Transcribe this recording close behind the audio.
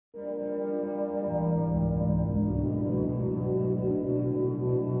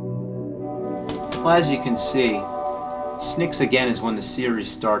Well, as you can see, Snix again is when the series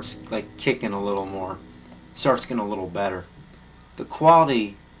starts like kicking a little more, starts getting a little better. The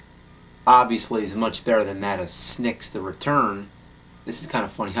quality obviously is much better than that of Snix the Return. This is kind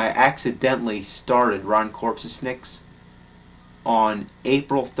of funny. I accidentally started Rotten Corpse of Snix on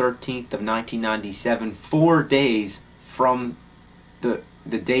April 13th of 1997, 4 days from the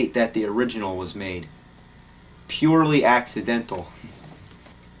date that the original was made. Purely accidental.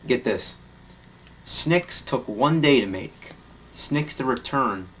 Get this. Snix took 1 day to make. Snix the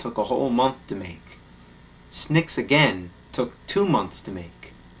Return took a whole month to make. Snix Again took 2 months to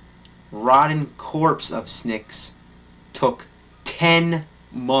make. Rotten Corpse of Snix took 10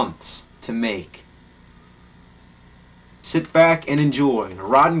 months to make. Sit back and enjoy the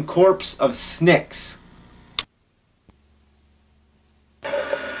Rotten Corpse of Snix.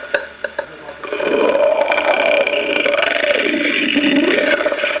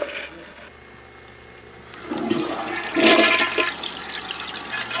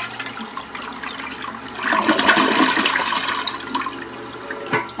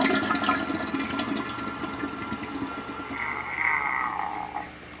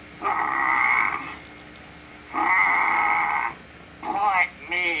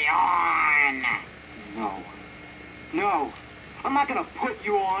 No, I'm not gonna put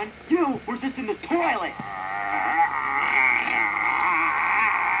you on. You were just in the toilet.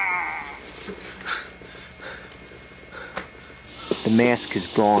 The mask is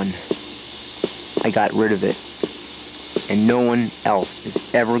gone. I got rid of it. And no one else is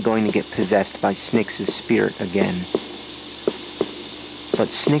ever going to get possessed by Snix's spirit again. But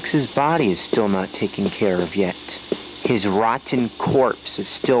Snix's body is still not taken care of yet. His rotten corpse is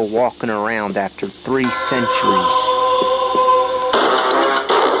still walking around after 3 centuries.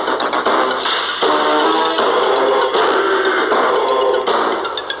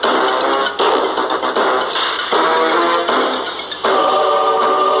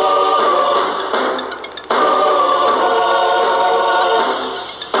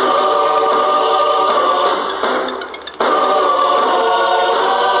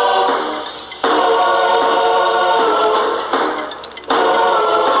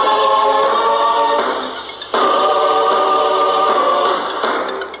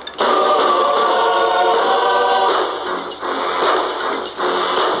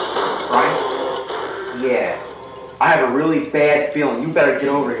 Yeah, I have a really bad feeling. You better get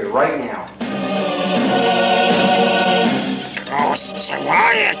over here right now. Ghosts,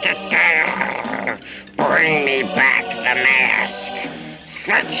 bring me back the mask.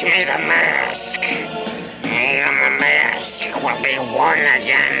 Fetch me the mask. And the mask will be one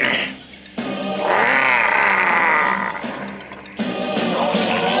again.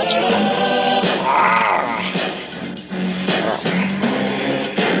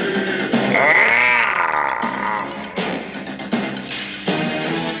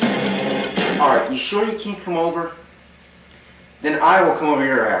 Alright, you sure you can't come over? Then I will come over to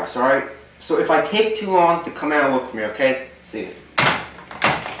your house, alright? So if I take too long to come out and look for me, okay? See you.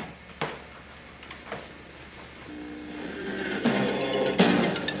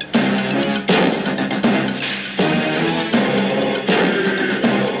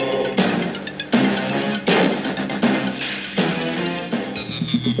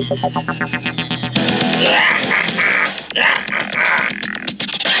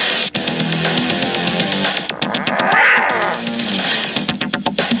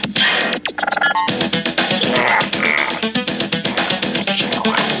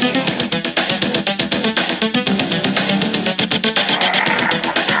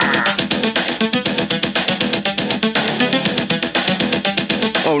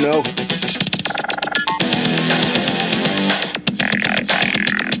 Oh no.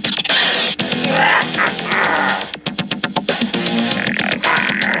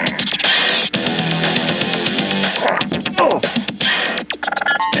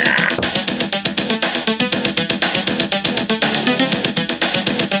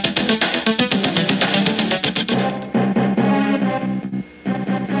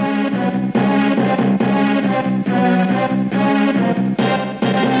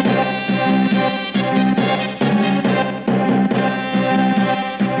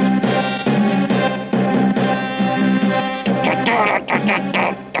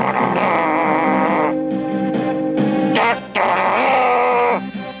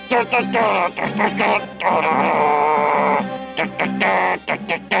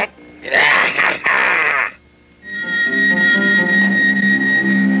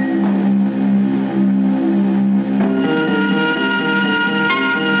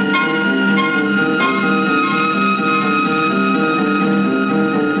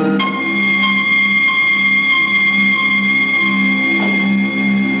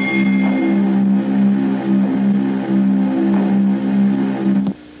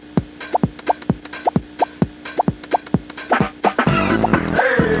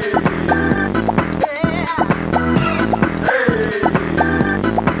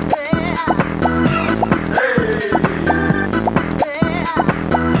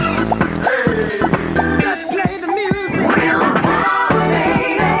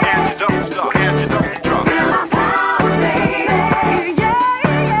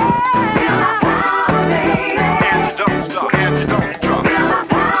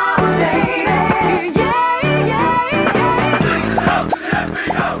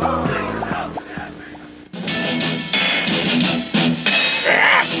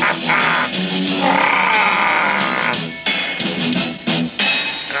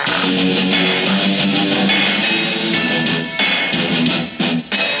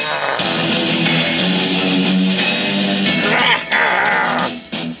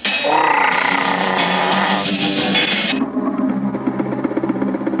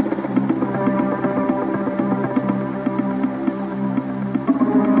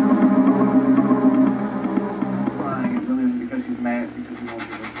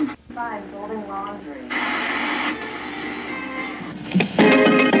 Folding laundry.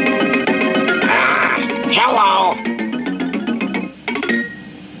 Hello.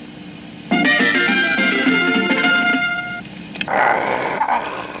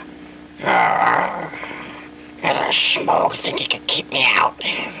 There's a smoke. Think he could keep me out?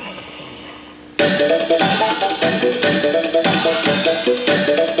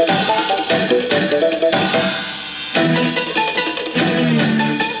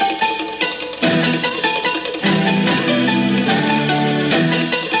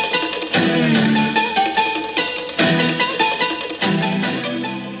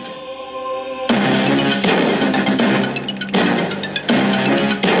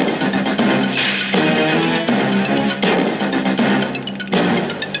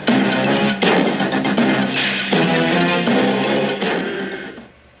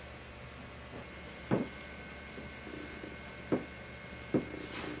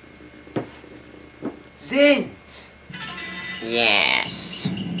 Zins! Yes,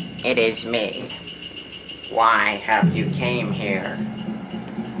 it is me. Why have you came here?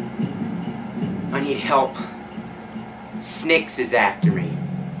 I need help. Snix is after me.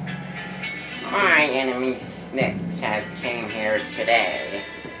 My enemy Snix has came here today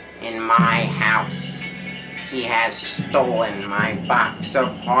in my house. He has stolen my box of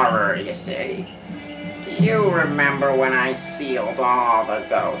horror, you see. Do you remember when I sealed all the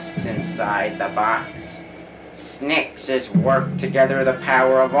ghosts inside the box? Snix has worked together the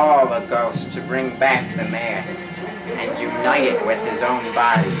power of all the ghosts to bring back the mask and unite it with his own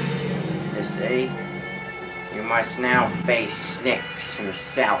body. You see? You must now face Snix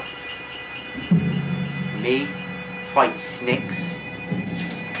himself. Me? Fight Snix?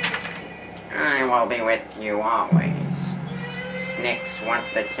 I will be with you always. Snix wants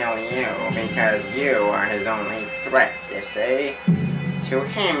to kill you because you are his only threat, you see? To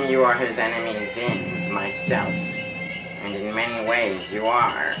him, you are his enemy Zins, myself. And in many ways, you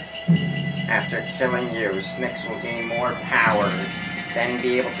are. After killing you, Snix will gain more power, then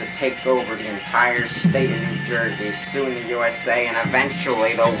be able to take over the entire state of New Jersey, soon the USA, and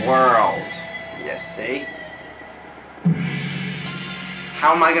eventually the world. You see?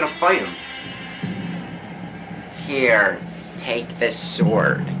 How am I gonna fight him? Here, take this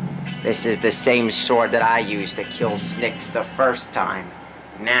sword. This is the same sword that I used to kill Snix the first time.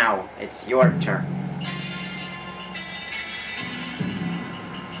 Now, it's your turn.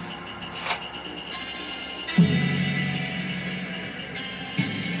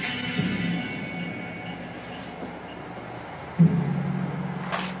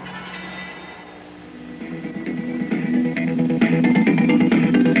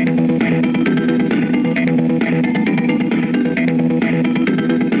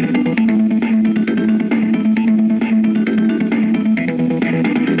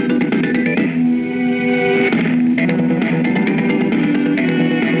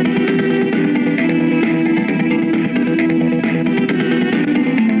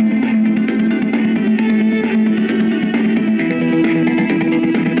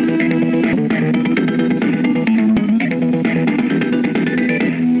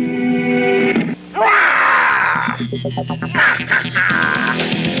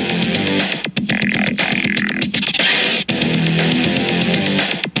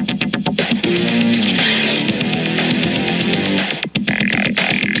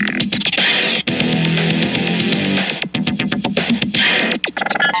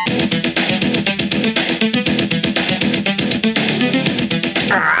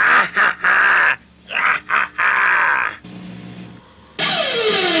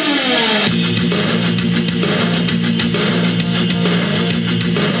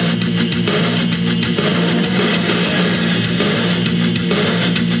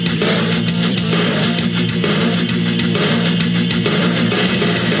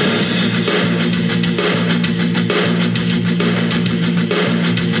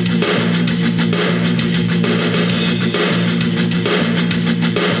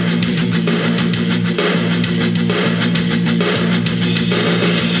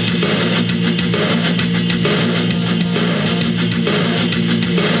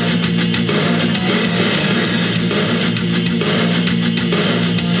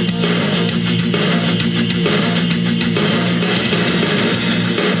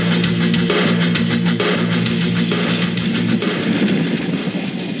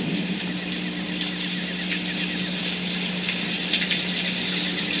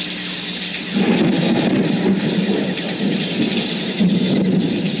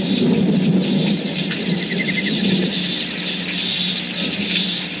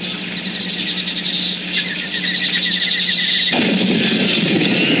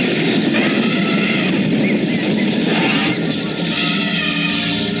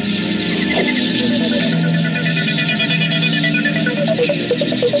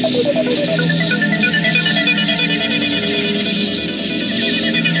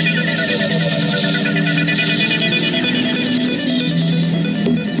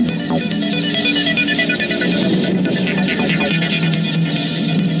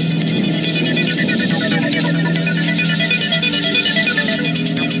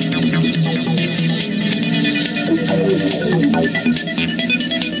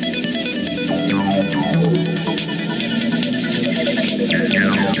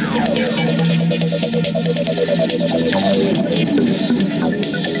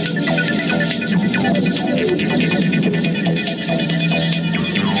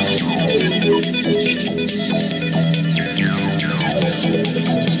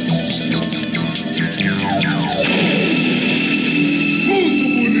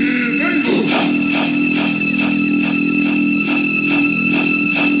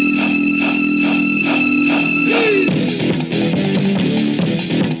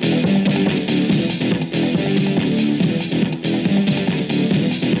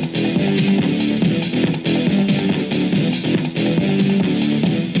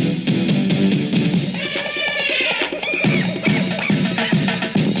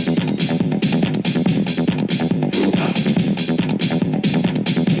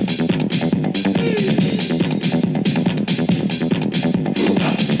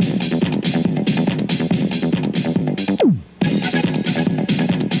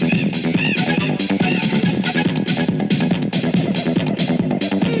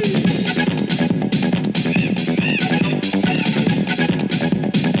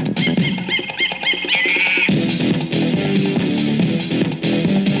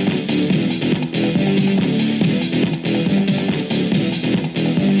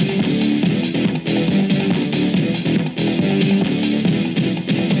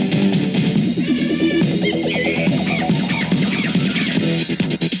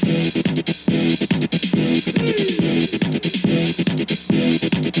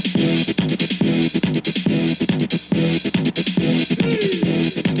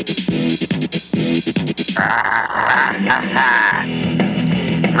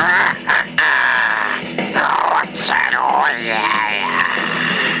 What's that? Oh, yeah.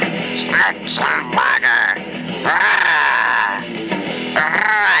 Snix and butter.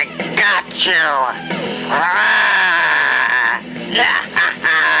 I got you.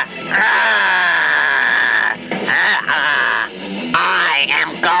 I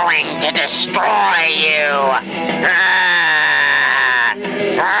am going to destroy you.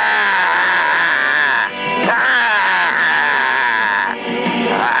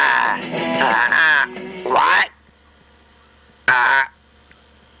 What?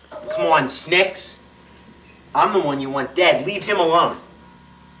 Come on, Snix. I'm the one you want dead. Leave him alone.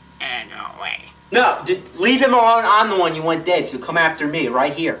 No way. No, leave him alone. I'm the one you want dead, so come after me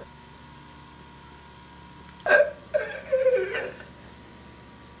right here.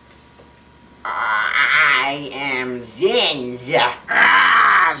 I am Zinza.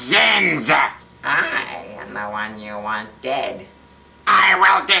 Zinza! I am the one you want dead. I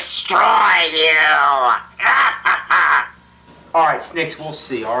will destroy you! All right, Snix, we'll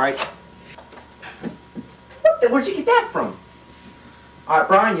see, all right? Where'd you get that from? All right,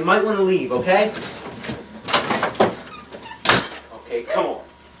 Brian, you might want to leave, okay? Okay, come on.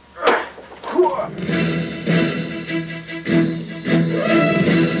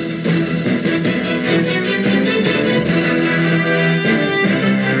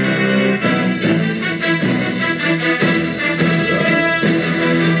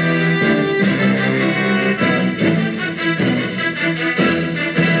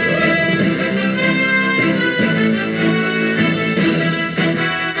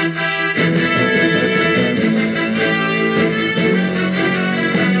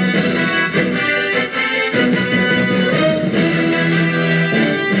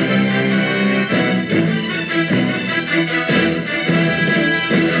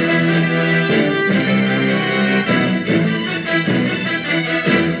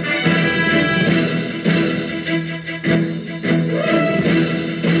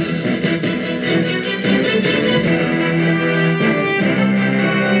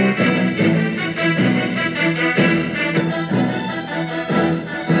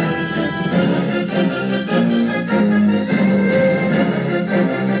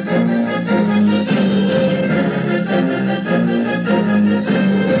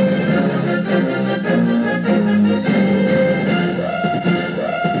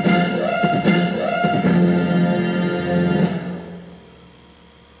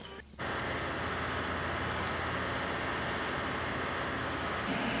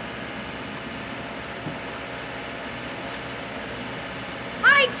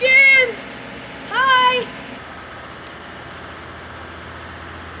 Hi, Jim! Hi!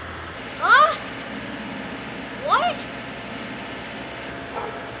 Huh? What?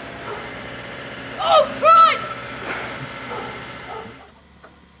 Oh, crud!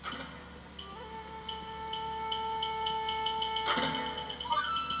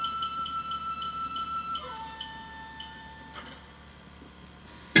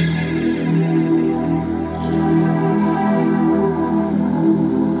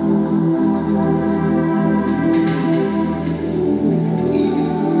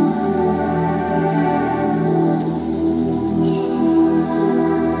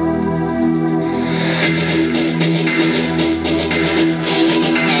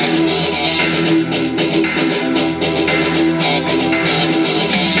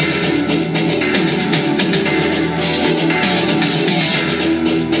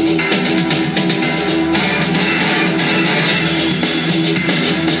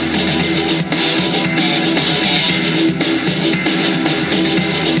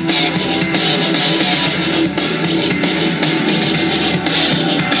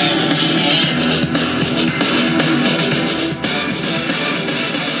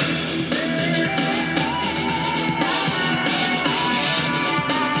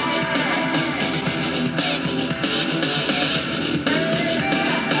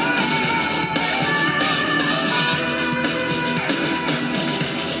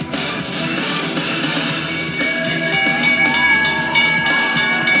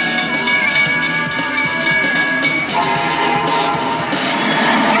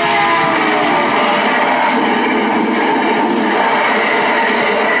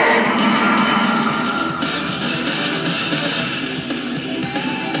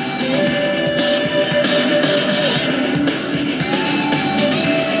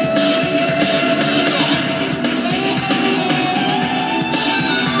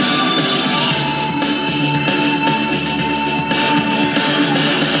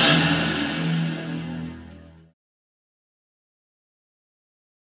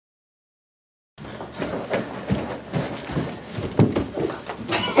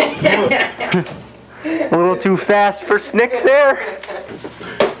 A little too fast for Snix there.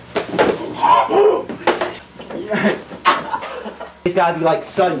 It's gotta be like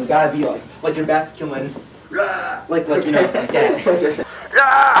sudden. You gotta be like you're about to kill him. Like you know, like that.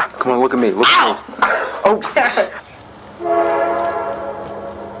 Come on, look at me. Look at me. Oh.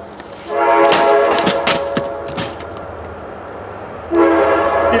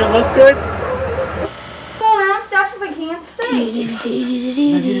 Did it look good? Come on, steps if I can't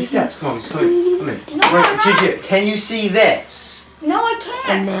see. Do the steps. Come on, come in. No, I'm not. Can you see this? No, I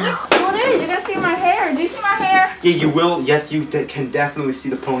can't. Well, there it is. You're gonna see my hair. Do you see my hair? Yeah, you will. Yes, you can definitely see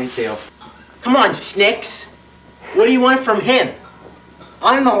the ponytail. Come on, Snix. What do you want from him?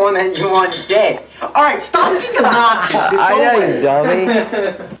 I'm the one that you want dead. All right, stop being obnoxious. Just I go know, away. you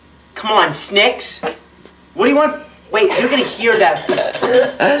dummy. Come on, Snix. What do you want? Wait, you're gonna hear that.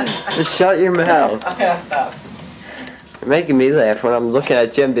 Just shut your mouth. You're making me laugh when I'm looking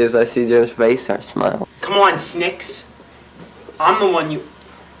at Jim because I see Jim's face start smiling. Come on, Snix. I'm the one you...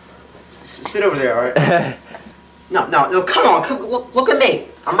 Sit over there, all right? No, come on. Look at me.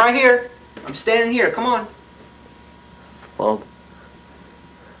 I'm right here. I'm standing here. Come on. Well,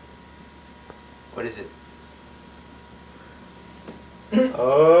 What is it?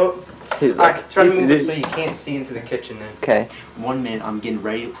 Oh. he's Alright, try to he's- move it so you can't see into the kitchen then. Okay. 1 minute I'm getting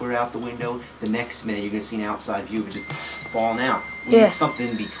ready to put it out the window. The next minute you're gonna see an outside view of it just falling out. We Yeah. need something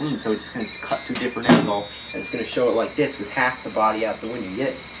in between, so it's gonna cut to a different angle, and it's gonna show it like this with half the body out the window. You get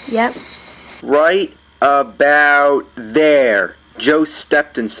it? Yep. Right about there. Joe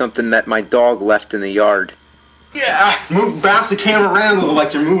stepped in something that my dog left in the yard. Yeah, bounce the camera around a little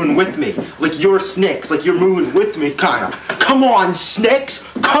like you're moving with me. Like you're Snix, like you're moving with me, kinda. Come on, Snix!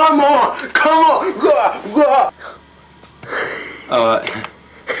 Come on!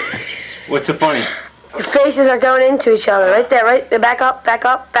 What's so funny? Your faces are going into each other, right there, right there. Back up,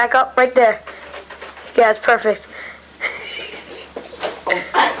 right there. Yeah, it's perfect.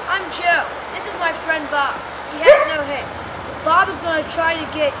 I'm Joe. This is my friend Bob. He has no head. Bob is gonna try to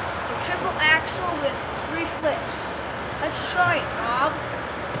get the triple axle with 3 flips. Let's try it, Bob.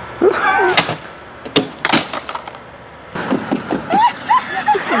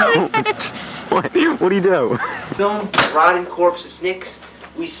 What do you do? Film Rotting Corpse of Snix.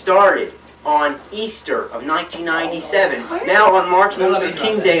 We started on Easter of 1997. Now on Martin Luther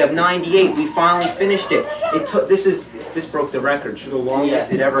King Day of '98, we finally finished it. This broke the record for the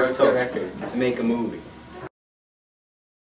longest it ever took to make a movie.